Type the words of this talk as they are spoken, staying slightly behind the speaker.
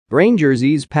Rangers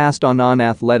ease past Annan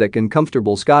Athletic in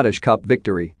comfortable Scottish Cup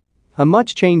victory. A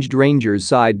much-changed Rangers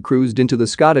side cruised into the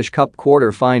Scottish Cup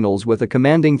quarter-finals with a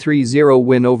commanding 3-0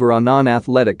 win over Annan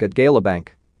Athletic at Galabank.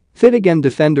 Fit-again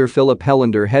defender Filip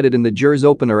Helander headed in the Gers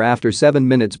opener after 7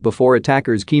 minutes before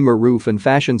attackers Kemar Roofe and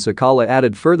Fashion Sakala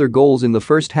added further goals in the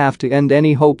first half to end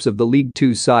any hopes of the League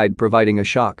Two side providing a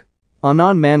shock.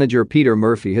 Annan manager Peter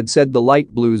Murphy had said the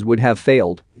Light Blues would have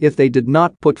failed if they did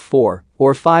not put 4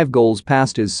 or 5 goals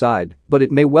past his side, but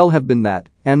it may well have been that,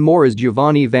 and more as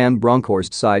Giovanni van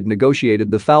Bronckhorst's side negotiated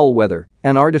the foul weather,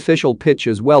 an artificial pitch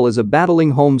as well as a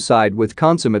battling home side with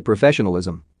consummate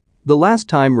professionalism. The last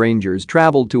time Rangers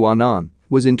travelled to Annan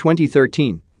was in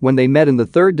 2013 when they met in the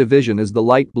third division as the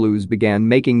Light Blues began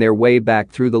making their way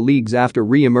back through the leagues after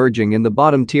re-emerging in the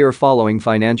bottom tier following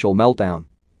financial meltdown.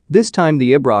 This time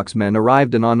the Ibrox men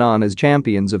arrived in Annan as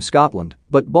champions of Scotland,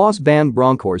 but boss Van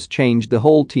Bronckhorst changed the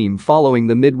whole team following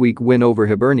the midweek win over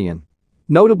Hibernian.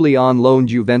 Notably on loan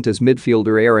Juventus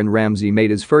midfielder Aaron Ramsey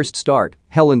made his first start,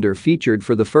 Helander featured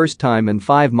for the first time in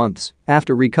 5 months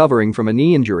after recovering from a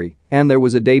knee injury, and there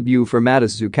was a debut for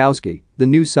Mateusz Żukowski, the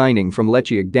new signing from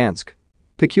Lechia Gdańsk.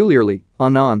 Peculiarly,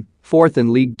 Annan, fourth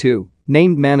in League Two,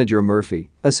 named manager Murphy,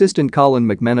 assistant Colin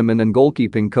McMenamin and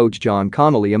goalkeeping coach John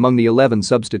Connolly among the 11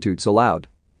 substitutes allowed.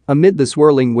 Amid the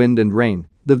swirling wind and rain,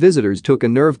 the visitors took a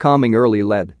nerve-calming early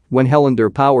lead when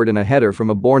Helander powered in a header from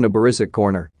a Borna Barisic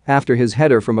corner after his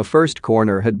header from a first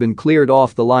corner had been cleared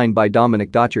off the line by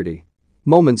Dominic Docherty.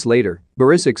 Moments later,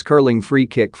 Barisic's curling free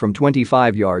kick from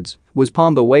 25 yards was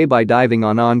palmed away by diving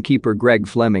Annan keeper Greg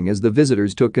Fleming as the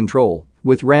visitors took control,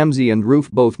 with Ramsey and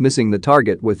Roofe both missing the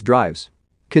target with drives.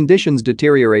 Conditions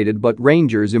deteriorated but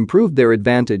Rangers improved their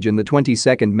advantage in the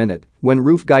 22nd minute when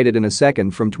Roofe guided in a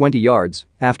second from 20 yards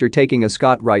after taking a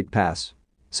Scott Wright pass.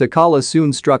 Sakala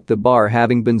soon struck the bar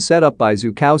having been set up by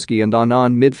Żukowski and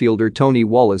Annan midfielder Tony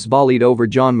Wallace volleyed over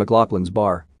John McLaughlin's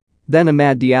bar. Then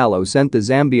Amad Diallo sent the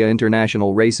Zambia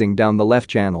international racing down the left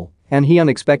channel and he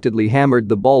unexpectedly hammered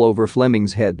the ball over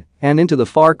Fleming's head and into the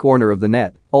far corner of the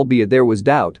net, albeit there was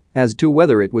doubt as to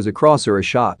whether it was a cross or a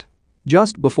shot.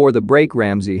 Just before the break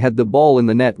Ramsey had the ball in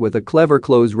the net with a clever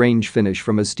close-range finish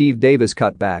from a Steve Davis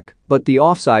cutback, but the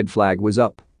offside flag was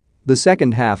up. The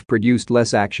second half produced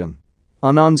less action.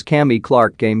 Annan's Cammy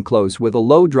Clark came close with a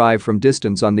low drive from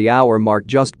distance on the hour mark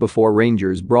just before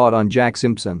Rangers brought on Jack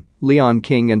Simpson, Leon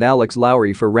King and Alex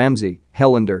Lowry for Ramsey,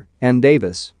 Helander, and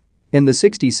Davis. In the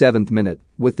 67th minute,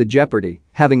 with the jeopardy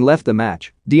having left the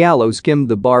match, Diallo skimmed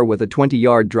the bar with a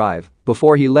 20-yard drive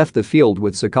before he left the field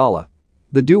with Sakala.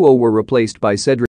 The duo were replaced by Cedric